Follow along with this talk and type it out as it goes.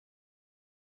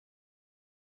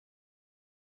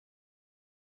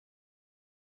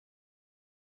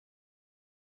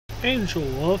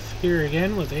Angelwolf here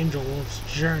again with Angelwolf's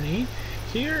Journey.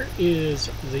 Here is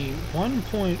the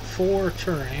 1.4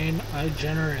 terrain I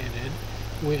generated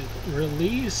with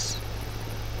release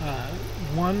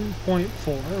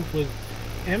 1.4 with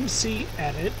MC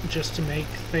Edit, just to make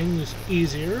things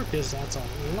easier, because that's a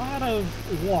lot of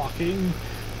walking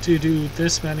to do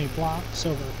this many blocks,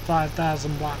 over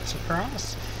 5,000 blocks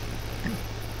across.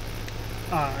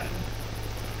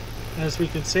 As we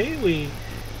can see, we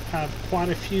have quite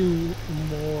a few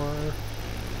more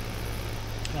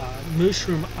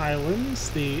mushroom islands.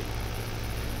 The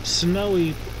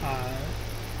snowy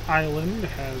island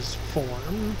has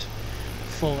formed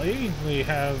fully. We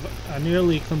have a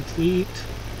nearly complete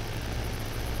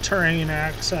terrain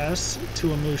access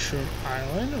to a mushroom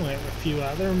island. We have a few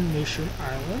other mushroom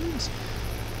islands.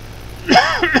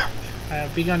 I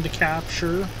have begun to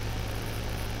capture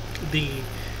the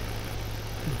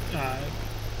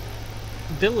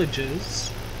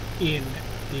villages in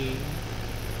the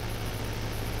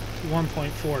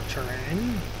 1.4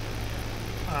 terrain.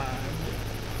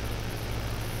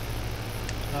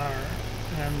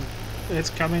 And it's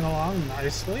coming along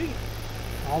nicely,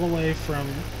 all the way from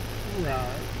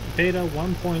beta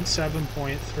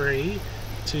 1.7.3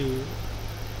 to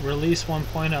release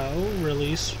 1.0,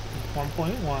 release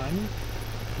 1.1,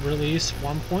 release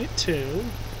 1.2,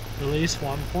 release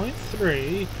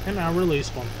 1.3, and now release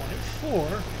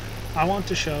 1.4. I want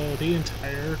to show the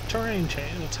entire terrain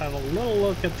change. Let's have a little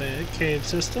look at the cave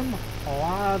system.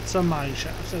 Lots of mine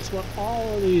shafts. That's what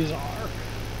all of these are.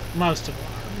 Most of them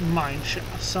are mine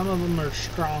shafts. Some of them are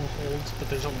strongholds, but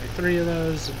there's only 3 of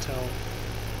those until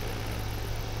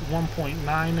 1.9,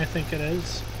 I think it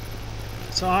is.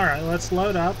 So alright, let's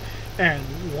load up and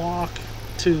walk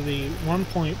to the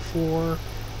 1.4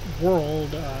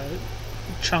 world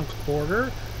chunk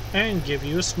border and give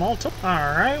you a small tour.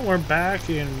 Alright, we're back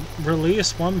in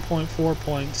release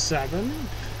 1.4.7,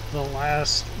 the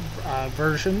last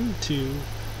version to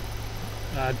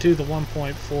do the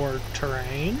 1.4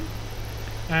 terrain.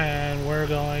 And we're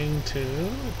going to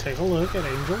take a look at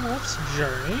Angelwolf's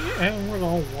Journey, and we're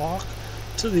going to walk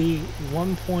to the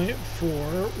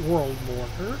 1.4 world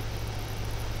border,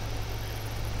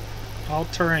 all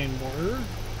terrain border,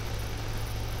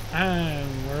 and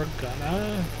we're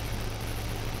gonna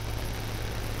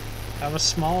have a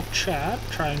small chat,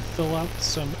 try and fill up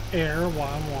some air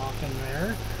while I'm walking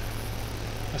there.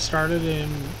 I started in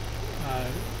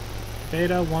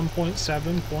beta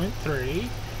 1.7.3,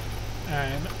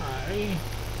 and I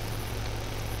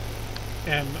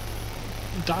am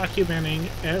documenting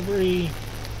every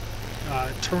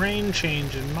terrain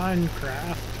change in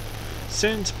Minecraft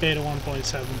since beta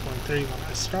 1.7.3 when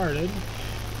I started,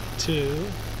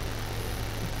 to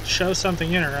show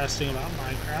something interesting about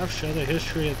Minecraft, show the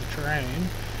history of the terrain,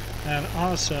 and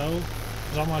also,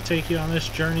 because I want to take you on this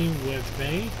journey with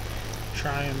me,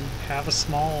 try and have a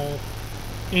small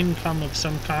income of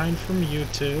some kind from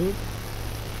YouTube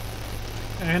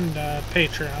and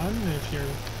Patreon. If you're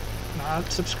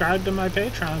not subscribed to my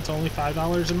Patreon, it's only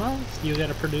 $5 a month. You get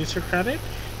a producer credit,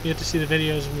 you get to see the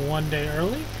videos 1 day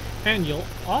early, and you'll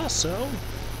also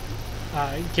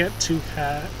get to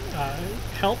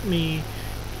help me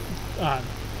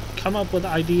come up with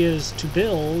ideas to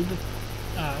build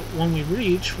when we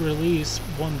reach release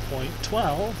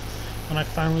 1.12, when I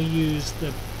finally use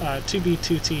the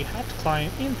 2B2T Hacked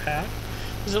Client Impact,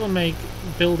 because it'll make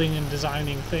building and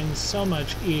designing things so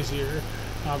much easier.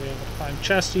 I'll be able to find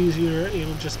chests easier.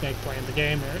 It'll just make playing the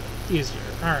game easier.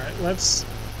 Alright, let's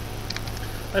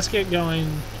get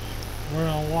going. We're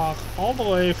going to walk all the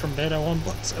way from beta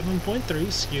 1.7.3,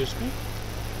 excuse me,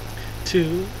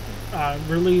 to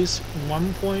release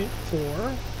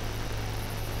 1.4,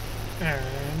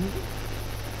 and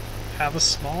have a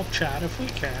small chat if we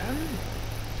can.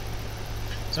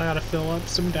 So I gotta fill up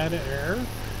some dead air,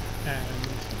 and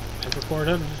I've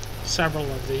recorded several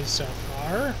of these so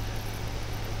far.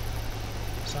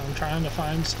 So I'm trying to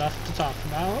find stuff to talk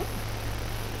about.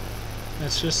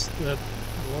 It's just the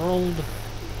world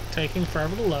taking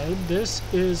forever to load. This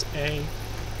is a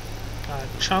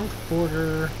chunk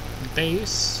border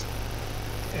base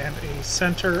and a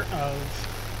center of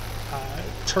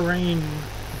terrain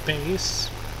base.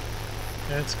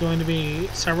 And it's going to be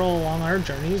several along our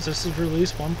journeys. This is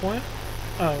release 1.0,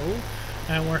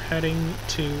 and we're heading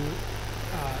to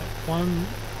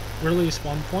release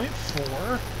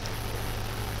 1.4.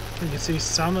 You can see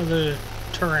some of the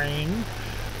terrain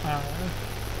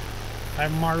I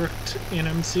marked in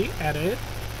MC Edit.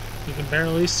 You can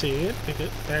barely see it.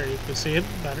 There, you can see it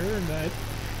better. That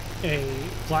a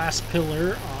glass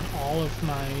pillar on all of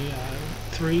my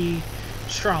 3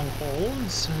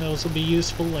 strongholds, and those will be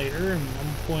useful later in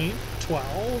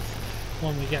 1.12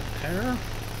 when we get there.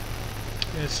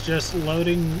 It's just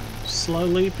loading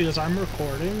slowly because I'm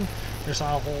recording. There's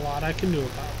not a whole lot I can do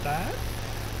about that.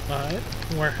 But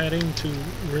we're heading to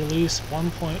release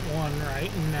 1.1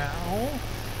 right now.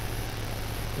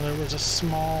 There was a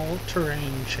small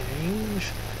terrain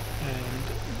change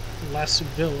and less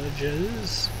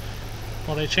villages.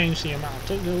 Well, they changed the amount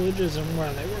of villages and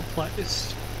where they were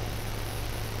placed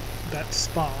that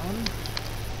spawn.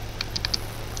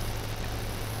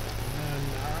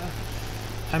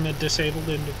 I'm a disabled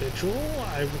individual.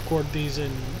 I record these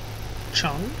in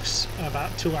chunks,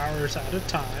 about 2 hours at a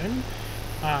time.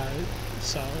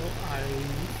 So I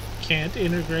can't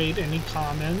integrate any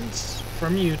comments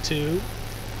from YouTube,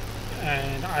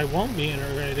 and I won't be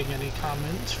integrating any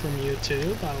comments from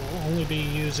YouTube. I will only be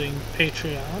using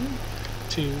Patreon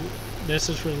to... This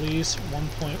is release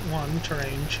 1.1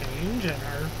 terrain change in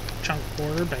our chunk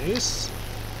border base.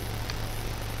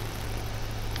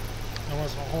 There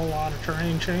wasn't a whole lot of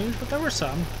terrain change, but there were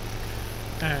some.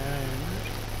 And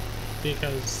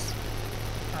because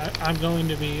I'm going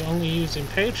to be only using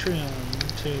Patreon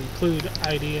to include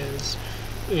ideas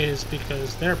is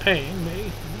because they're paying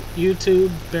me.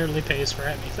 YouTube barely pays for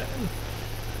anything.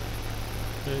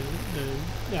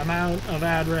 The amount of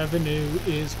ad revenue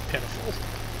is pitiful.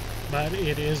 But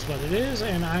it is what it is,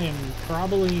 and I am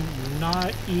probably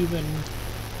not even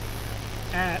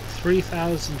at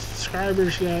 3,000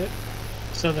 subscribers yet,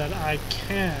 so that I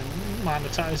can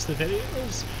monetize the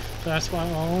videos. So that's why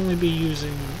I'll only be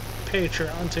using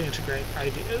Patreon to integrate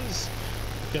ideas,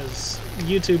 because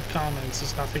YouTube comments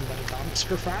is nothing but a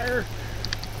dumpster fire.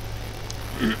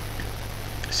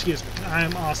 Excuse me.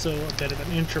 I'm also a bit of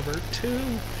an introvert too,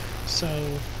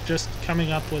 so just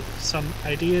coming up with some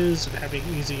ideas and having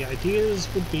easy ideas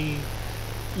would be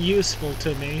useful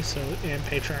to me, and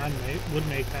Patreon would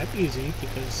make that easy,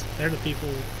 because they're the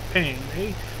people paying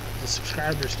me, the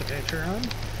subscribers to Patreon,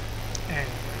 and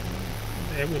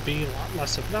it would be a lot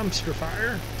less of a dumpster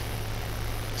fire.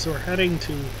 So we're heading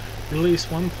to release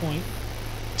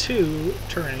 1.2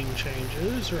 terrain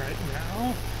changes right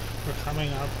now. We're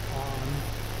coming up on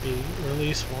the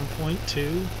release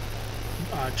 1.2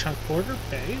 chunk border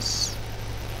base.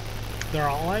 They're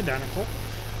all identical.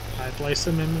 I placed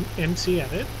them in MC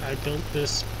Edit. I built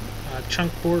this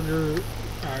chunk border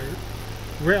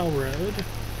railroad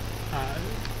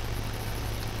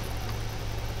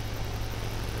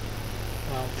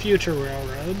future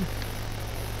railroad,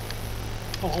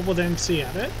 all with MC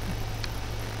Edit.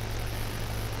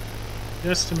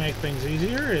 Just to make things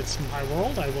easier, it's my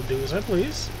world, I will do as I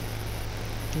please.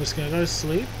 I'm just going to go to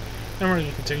sleep, and we're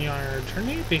going to continue on our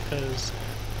journey, because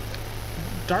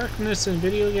darkness in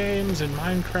video games and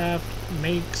Minecraft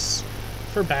makes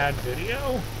for bad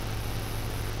video.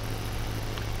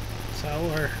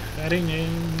 So we're heading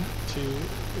in to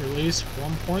release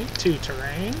 1.2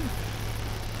 terrain.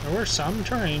 There were some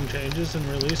terrain changes in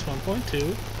release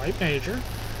 1.2, quite major,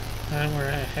 and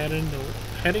we're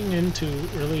heading into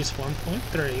release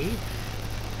 1.3.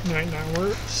 Right now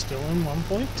we're still in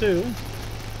 1.2.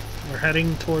 We're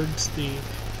heading towards the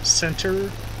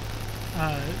center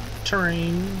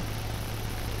terrain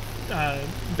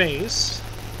base.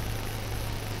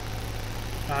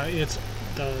 It's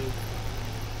the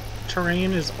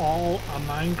terrain is all a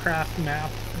Minecraft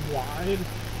map wide.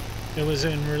 It was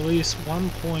in release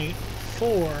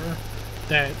 1.4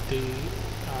 that the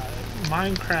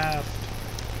Minecraft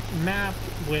map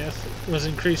width was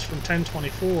increased from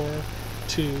 1024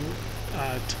 to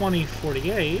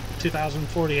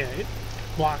 2048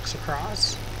 blocks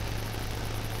across.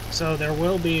 So there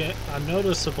will be a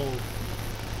noticeable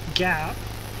gap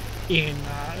in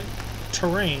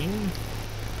terrain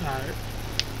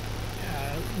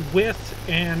width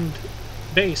and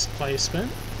base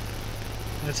placement.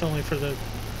 That's only for the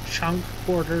chunk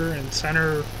border and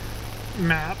center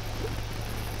map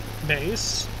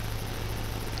base.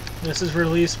 This is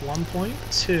release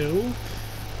 1.2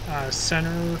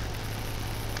 center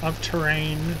of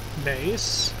terrain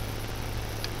base.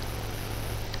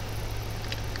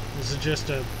 This is just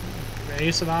a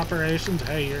base of operations.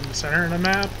 Hey, you're in the center of the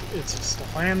map. It's just a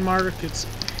landmark. It's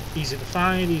easy to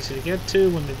find, easy to get to.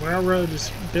 When the railroad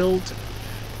is built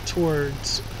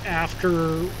towards after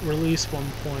release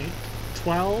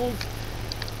 1.12,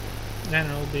 then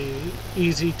it'll be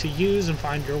easy to use and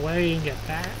find your way and get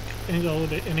back and go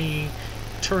to any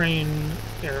terrain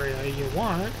area you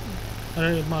want. But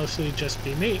it'll mostly just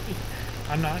be me.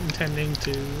 I'm not intending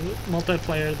to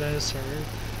multiplayer this or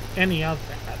any of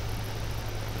that.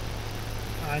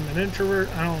 I'm an introvert.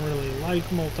 I don't really like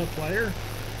multiplayer.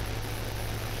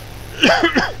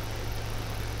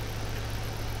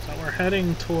 we're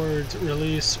heading towards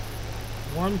release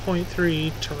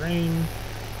 1.3 terrain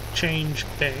change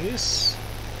base.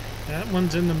 That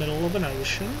one's in the middle of an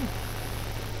ocean.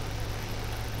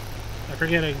 I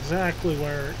forget exactly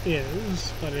where it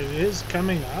is, but it is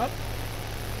coming up.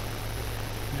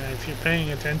 Now, if you're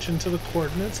paying attention to the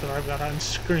coordinates that I've got on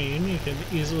screen, you can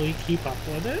easily keep up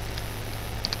with it.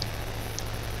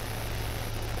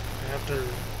 I have to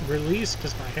release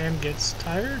because my hand gets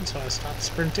tired, so I stop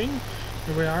sprinting.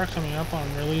 Here we are coming up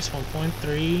on release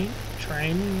 1.3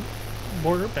 terrain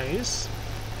border base.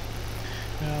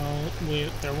 Now,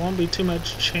 there won't be too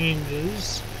much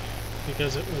changes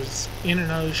because it was in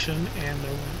an ocean and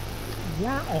there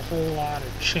weren't a whole lot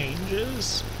of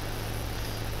changes.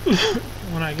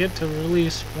 When I get to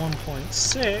release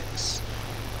 1.6,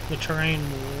 the terrain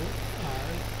will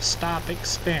stop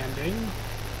expanding,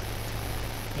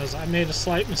 because I made a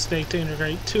slight mistake to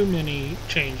integrate too many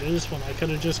changes when I could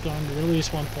have just gone to release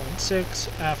 1.6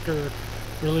 after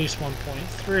release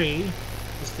 1.3,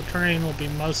 because the terrain will be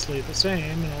mostly the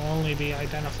same and it will only be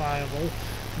identifiable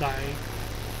by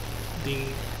the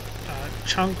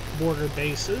chunk border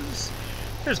bases.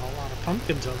 There's a lot of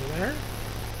pumpkins over there.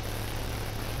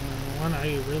 And when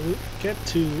I get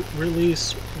to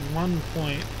release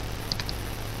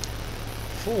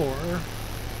 1.4,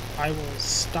 I will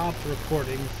stop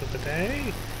recording for the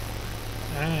day,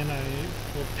 and I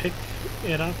will pick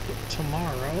it up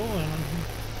tomorrow,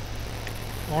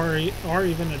 or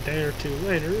even a day or two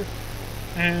later,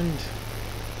 and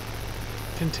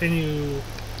continue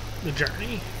the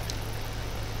journey.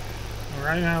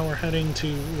 Right now we're heading to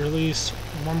release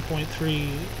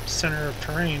 1.3 center of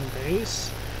terrain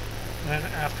base, and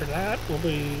after that will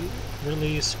be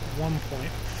release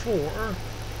 1.4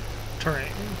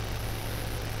 terrain.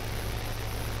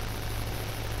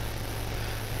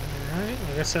 Alright,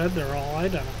 like I said, they're all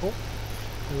identical.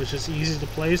 It was just easy to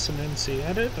place and then see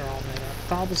edit. They're all made out of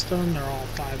cobblestone, they're all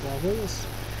 5 levels.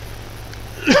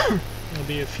 It'll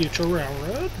be a future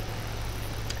railroad.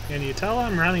 And you tell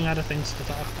I'm running out of things to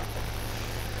talk about.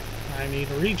 I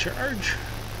need a recharge.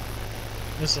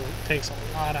 This takes a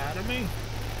lot out of me.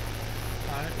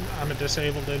 I'm a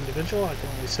disabled individual. I can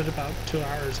only sit about 2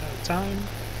 hours at a time.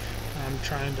 I'm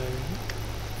trying to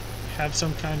have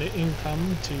some kind of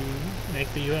income to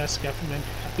make the U.S. government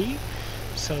happy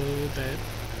so that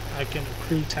I can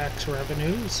accrue tax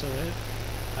revenue, so that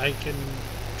I can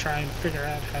try and figure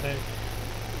out how to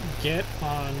get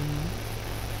on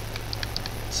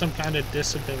some kind of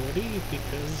disability,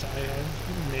 because I have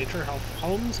major health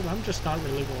problems and I'm just not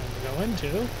really willing to go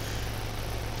into.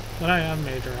 But I have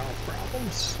major health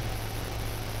problems.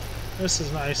 This is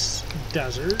a nice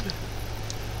desert.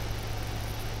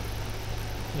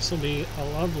 This will be a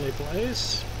lovely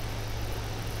place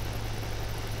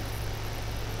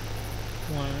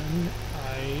when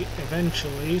I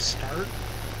eventually start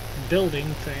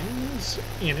building things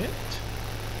in it,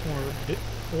 or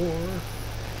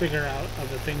figure out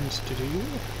other things to do.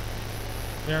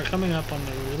 We are coming up on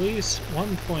the release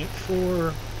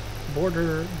 1.4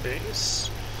 border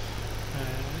base.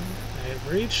 I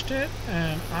have reached it,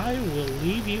 and I will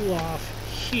leave you off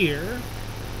here,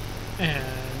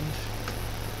 and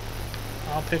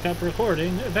I'll pick up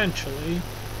recording eventually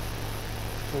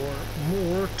for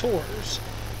more tours.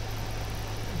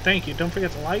 Thank you. Don't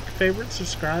forget to like, favorite,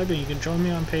 subscribe, and you can join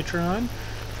me on Patreon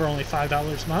for only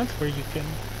 $5 a month, where you can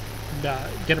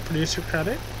get a producer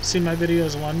credit, see my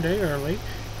videos one day early,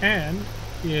 and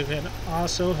you can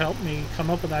also help me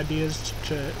come up with ideas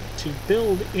to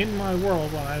build in my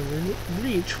world when I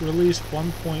reach release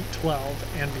 1.12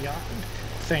 and beyond.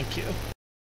 Thank you.